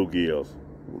male bluegills,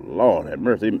 Lord have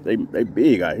mercy, they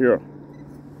big out here.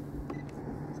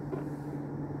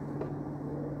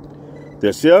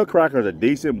 The shell crackers are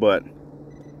decent, but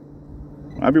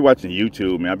I be watching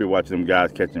YouTube, man. I be watching them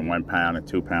guys catching 1 pound and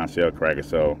 2 pound shell crackers.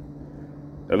 So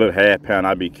that little half pound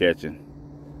I be catching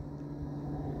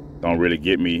don't really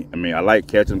get me. I mean, I like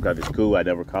catching them because it's cool. I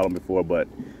never caught them before, but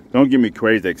don't get me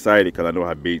crazy excited because I know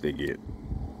how big they get.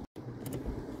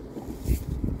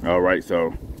 All right,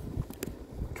 so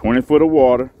 20 foot of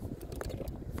water,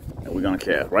 and we're gonna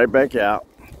cast right back out.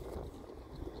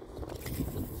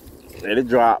 Let it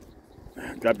drop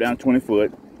down 20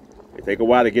 foot. It take a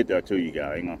while to get there too, you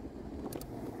guys, you know.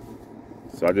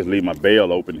 So I just leave my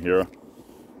bail open here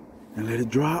and let it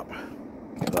drop.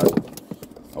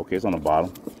 Okay, it's on the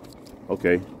bottom.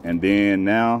 Okay, and then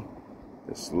now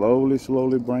just slowly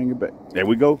bring it back. There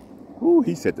we go. Ooh,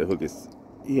 he set the hook.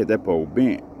 He had that pole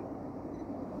bent.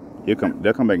 They'll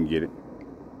come back and get it.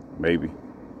 Maybe.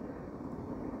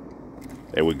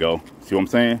 There we go. See what I'm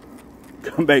saying?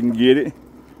 Come back and get it.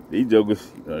 These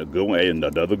jokers, good one. Hey,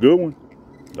 another good one.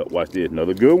 Look, watch this,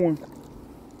 another good one.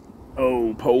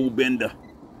 Oh, pole bender.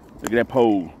 Look at that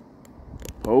pole.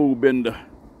 Pole bender.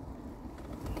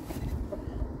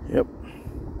 Yep.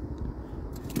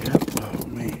 Yep. Oh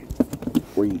man.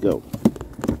 Where you go?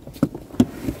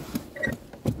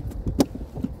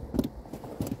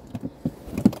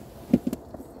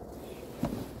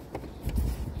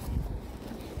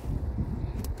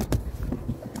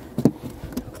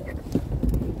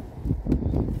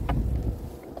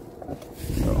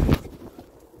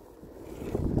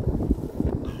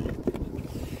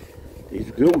 He's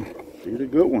a good one. He's a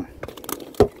good one.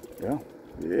 Yeah.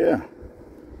 Yeah.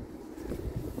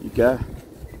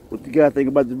 What you guys think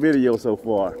about the video so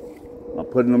far? I'm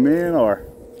putting them in, or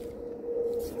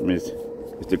I mean, is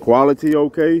the quality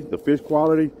okay? The fish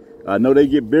quality? I know they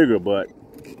get bigger, but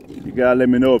you gotta let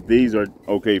me know if these are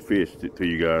okay fish to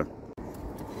you guys.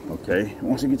 Okay,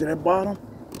 once you get to that bottom,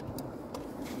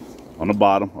 on the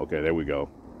bottom. Okay, there we go.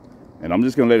 And I'm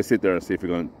just gonna let it sit there and see if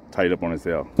it's gonna tighten up on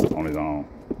itself on its own.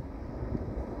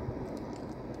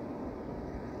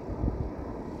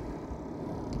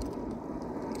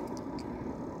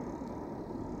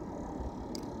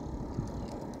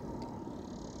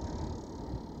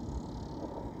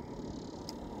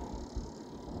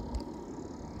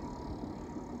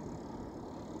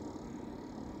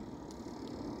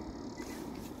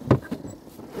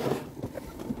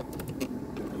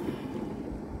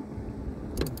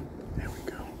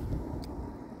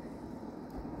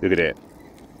 Look at that.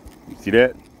 You see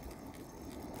that?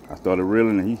 I started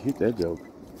reeling and he hit that joke.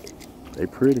 They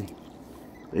pretty.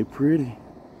 They pretty.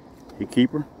 He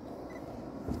keeper.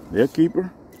 They're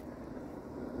keeper.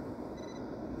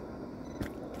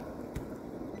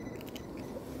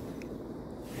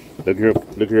 Look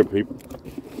here, people.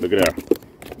 Look at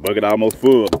that. Bucket almost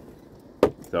full.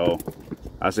 So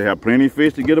I should have plenty of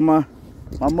fish to get to my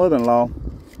mother-in-law.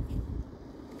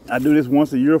 I do this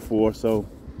once a year for her, so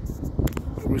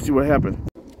we'll see what happens.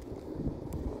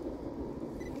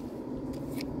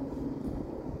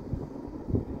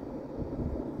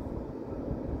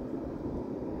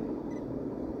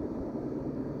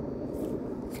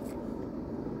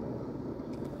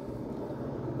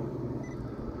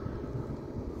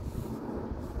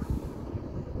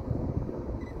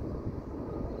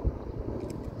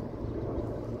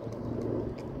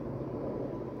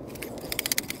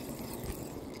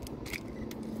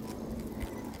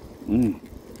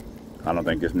 I don't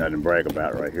think there's nothing to brag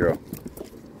about right here.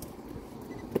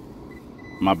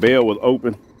 My bell was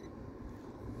open.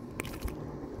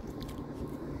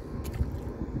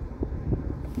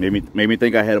 Made me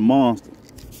think I had a monster.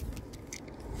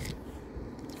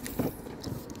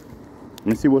 Let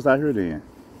me see what's out here then.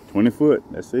 20 foot,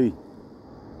 let's see.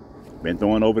 Been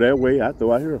throwing over that way, I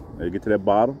throw out here. Let's get to that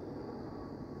bottom.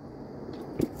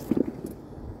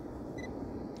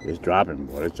 It's dropping,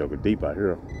 boy, it's joking deep out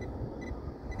here.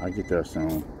 I'll get there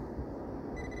soon.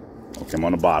 Okay, I'm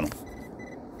on the bottom.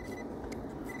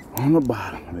 On the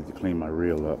bottom. I need to clean my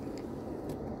reel up.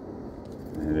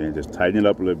 And then just tighten it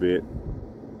up a little bit.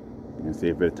 And see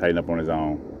if it'll tighten up on its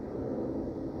own.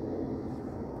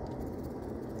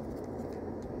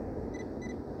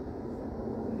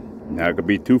 Now it could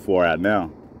be too far out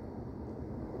now.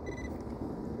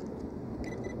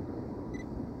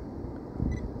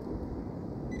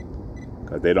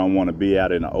 Because they don't want to be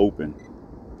out in the open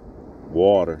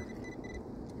water.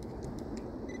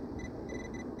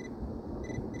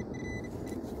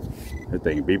 That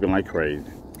thing beeping like crazy.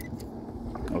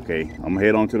 Okay, I'm gonna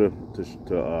head on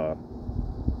to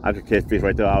I could catch fish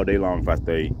right there all day long if I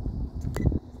stayed.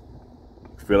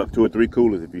 Fill up 2 or 3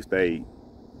 coolers if you stayed.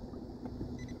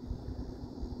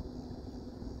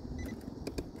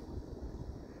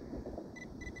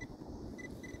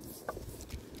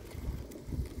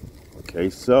 Okay,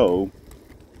 so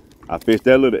I fished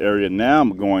that little area. Now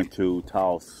I'm going to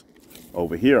toss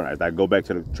over here as I go back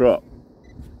to the truck.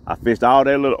 I fished all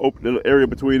that little area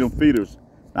between them feeders.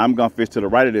 Now I'm gonna fish to the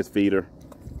right of this feeder,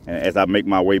 and as I make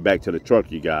my way back to the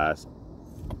truck, you guys,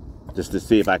 just to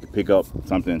see if I can pick up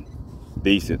something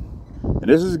decent. And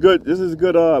this is good. This is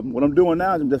good. What I'm doing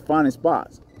now is I'm just finding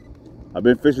spots. I've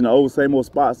been fishing the same old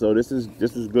spots, so this is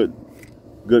good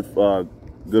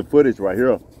footage right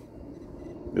here.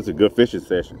 This is a good fishing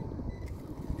session.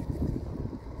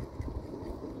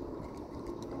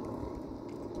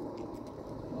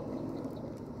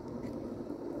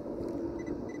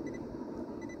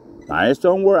 Now it's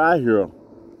somewhere out here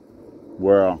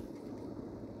where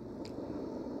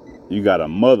you got a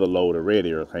mother load of red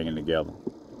ears hanging together.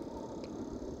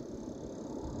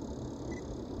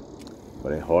 But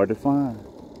they're hard to find.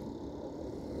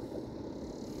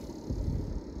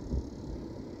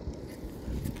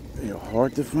 They're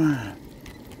hard to find.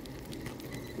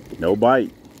 No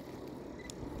bite.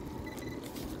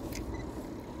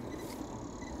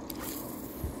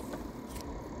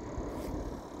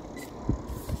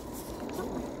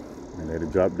 And let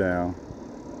it drop down.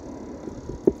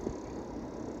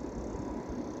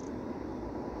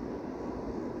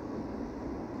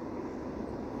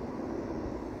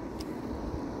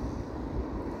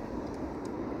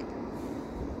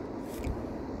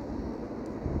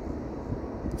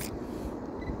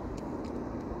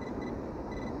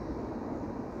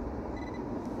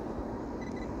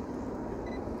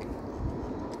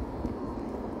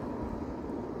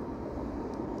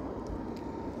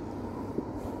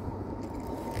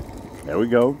 There we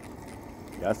go.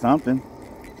 Got something.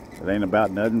 It ain't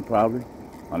about nothing probably.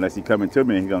 Unless he coming to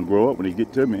me and he gonna grow up when he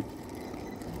get to me.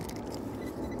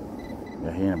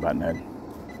 Yeah, he ain't about nothing.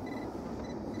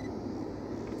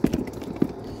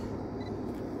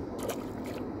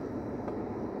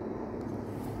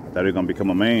 I thought he was gonna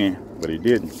become a man, but he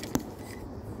didn't.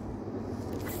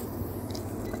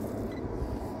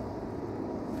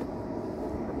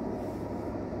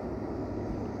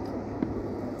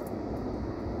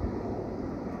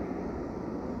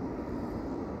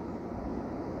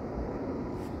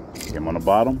 Him on the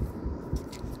bottom.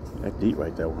 That deep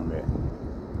right there where I'm at.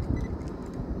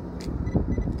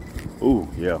 Ooh,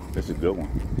 yeah, that's a good one.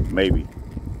 Maybe.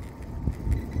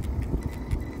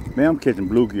 Man, I'm catching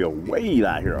bluegill way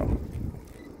out here.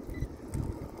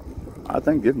 I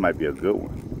think this might be a good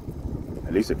one.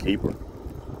 At least a keeper.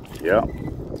 Yeah.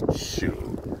 Shoot.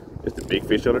 It's the big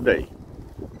fish of the day.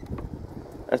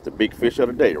 That's the big fish of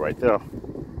the day right there.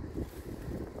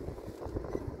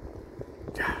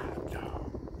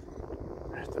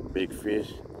 That's the big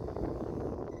fish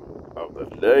of the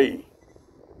day.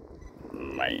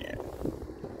 Man.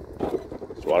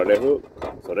 Swallow that hook.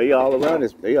 So they all around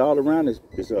this. They all around this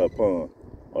pond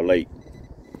or lake.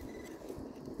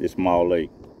 This small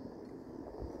lake.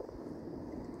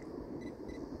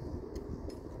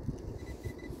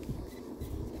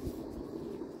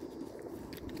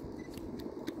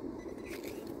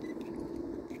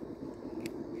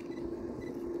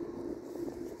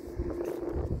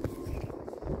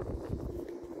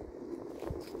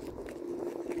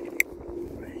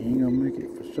 He ain't gonna make it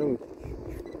for sure.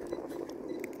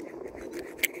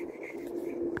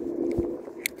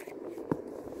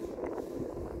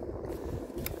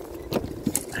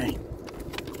 Dang.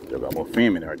 Still got more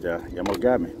film in there, y'all. You almost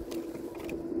got me.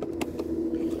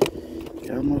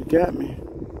 You almost got me.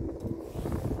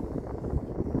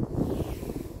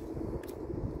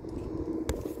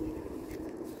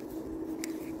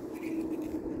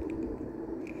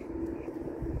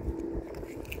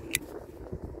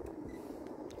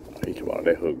 Wow,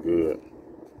 that hook good.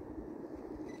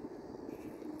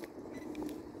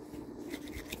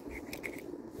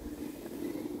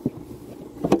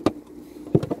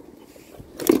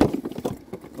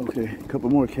 Okay, a couple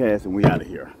more casts and we out of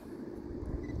here.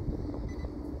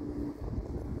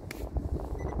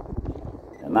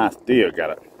 And I still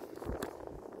got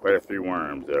quite a few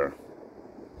worms there.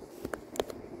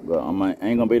 But I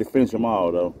ain't gonna be able to finish them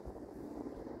all though.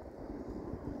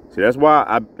 See, that's why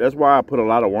I put a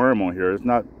lot of worm on here. It's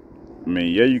not, I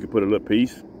mean, yeah, you can put a little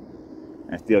piece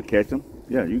and still catch them.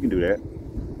 Yeah, you can do that.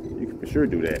 You can for sure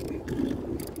do that.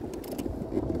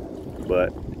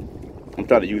 But I'm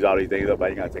trying to use all these things up. I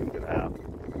ain't gotta take them to the house.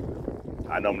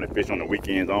 I normally fish on the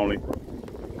weekends only.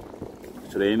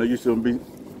 So they ain't no use of them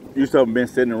been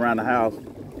sitting around the house.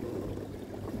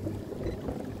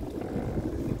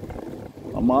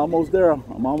 I'm almost there.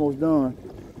 I'm almost done.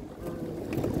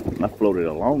 I floated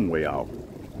a long way off.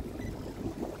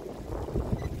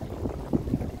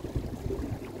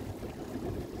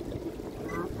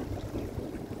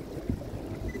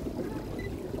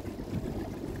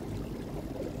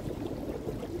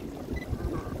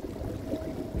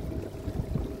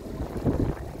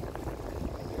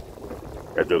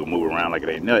 That dude can move around like it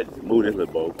ain't nothing. Move this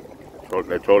little boat.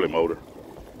 That trolling motor.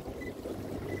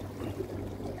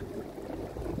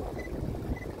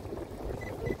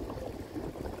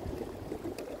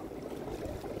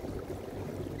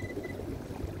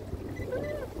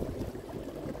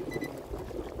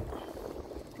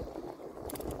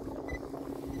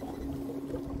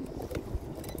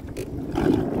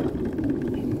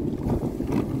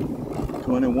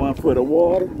 .1 foot of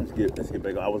water. Let's get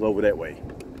back. I was over that way.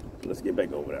 So let's get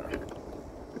back over there.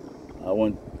 I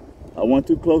wasn't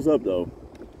too close up though.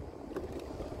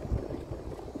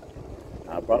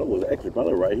 I probably was actually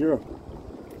probably right here.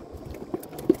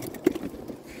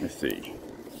 Let's see.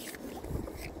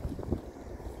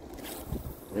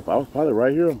 If I was probably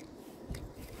right here.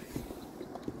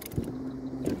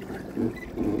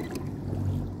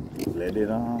 Let Set it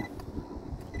on.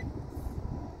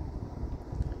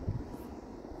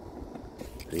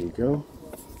 There you go.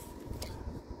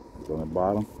 It's on the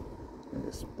bottom. And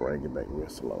just bring it back real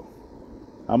slow.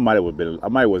 I might have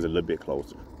was a little bit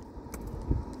closer.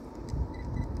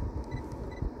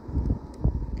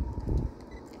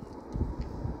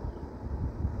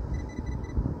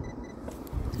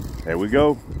 There we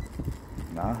go.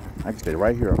 Nah, I can stay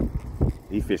right here.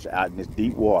 These fish are out in this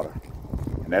deep water.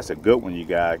 And that's a good one, you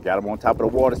guys. Got them on top of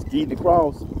the water, skiing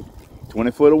across.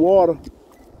 20 foot of water.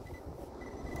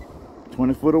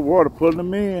 20 foot of water, pulling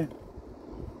them in.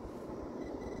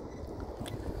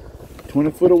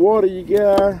 20 foot of water, you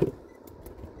guys.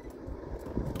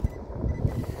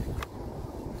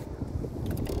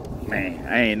 Man,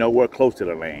 I ain't nowhere close to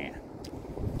the land.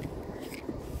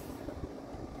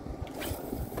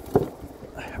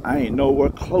 I ain't nowhere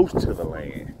close to the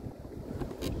land.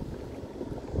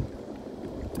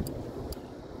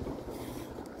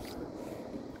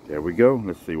 There we go.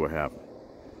 Let's see what happens.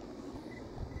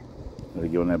 Let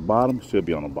it get on that bottom. Should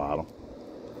be on the bottom.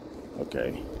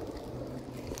 Okay.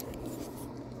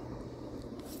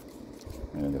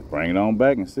 And just bring it on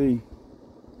back and see.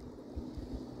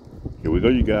 Here we go,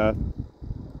 you guys.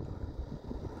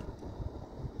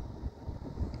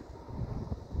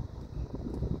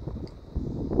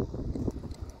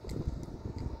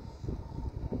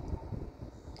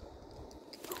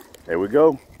 There we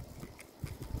go.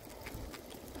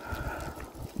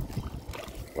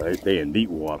 Well, they in deep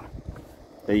water.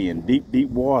 They in deep, deep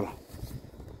water.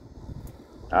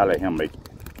 I'll let him make it.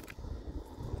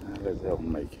 I'll let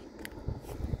him make it.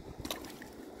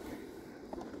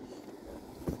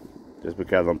 Just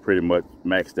because I'm pretty much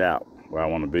maxed out where I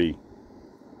want to be.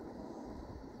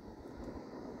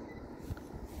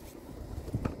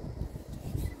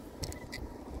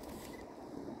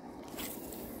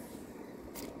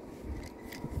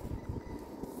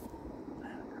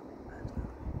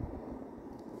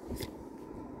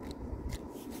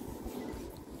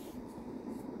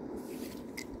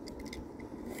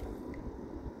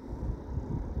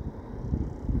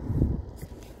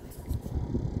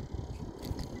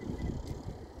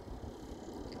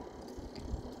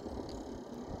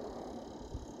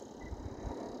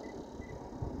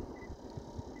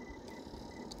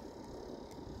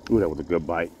 Ooh, that was a good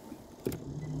bite.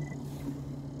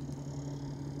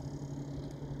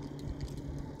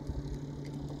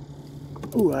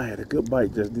 Ooh, I had a good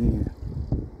bite just then.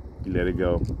 You let it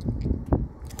go.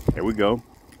 There we go.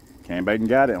 Came back and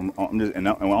got it. And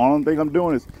the only thing I'm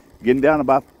doing is getting down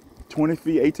about 20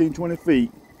 feet, 18, 20 feet.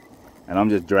 And I'm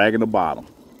just dragging the bottom.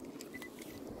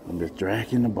 I'm just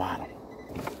dragging the bottom.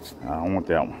 I don't want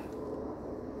that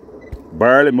one.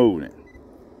 Barely moving it.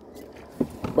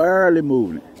 Barely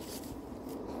moving it.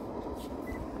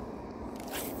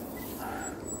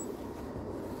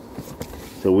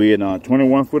 So we in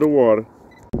 21 foot of water.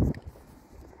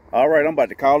 All right, I'm about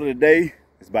to call it a day.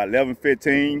 It's about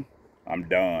 11:15. I'm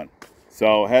done.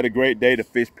 So had a great day. The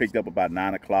fish picked up about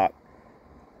 9 o'clock,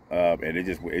 and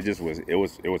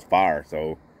it was fire.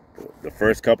 So the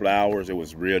first couple of hours it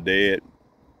was real dead,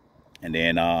 and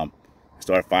then I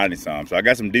started finding some. So I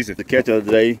got some decent to catch of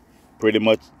the day. Pretty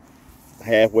much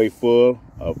halfway full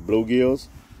of bluegills.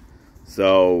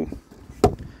 So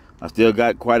I still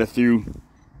got quite a few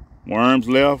worms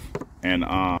left, and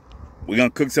we're gonna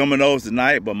cook some of those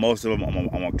tonight, but most of them I'm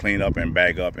gonna clean up and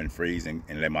bag up and freeze and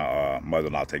let my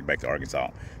mother-in-law take back to Arkansas,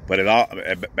 but it's all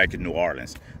back to New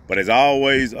Orleans. But as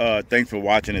always, thanks for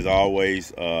watching. As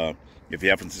always, if you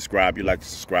haven't subscribed, you'd like to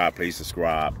subscribe, please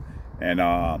subscribe. And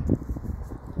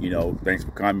you know, thanks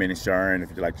for commenting, sharing. If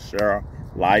you'd like to share,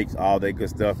 likes, all that good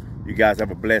stuff. You guys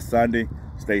have a blessed Sunday.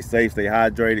 Stay safe, stay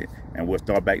hydrated, and we'll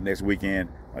start back next weekend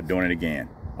doing it again.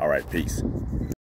 All right, peace.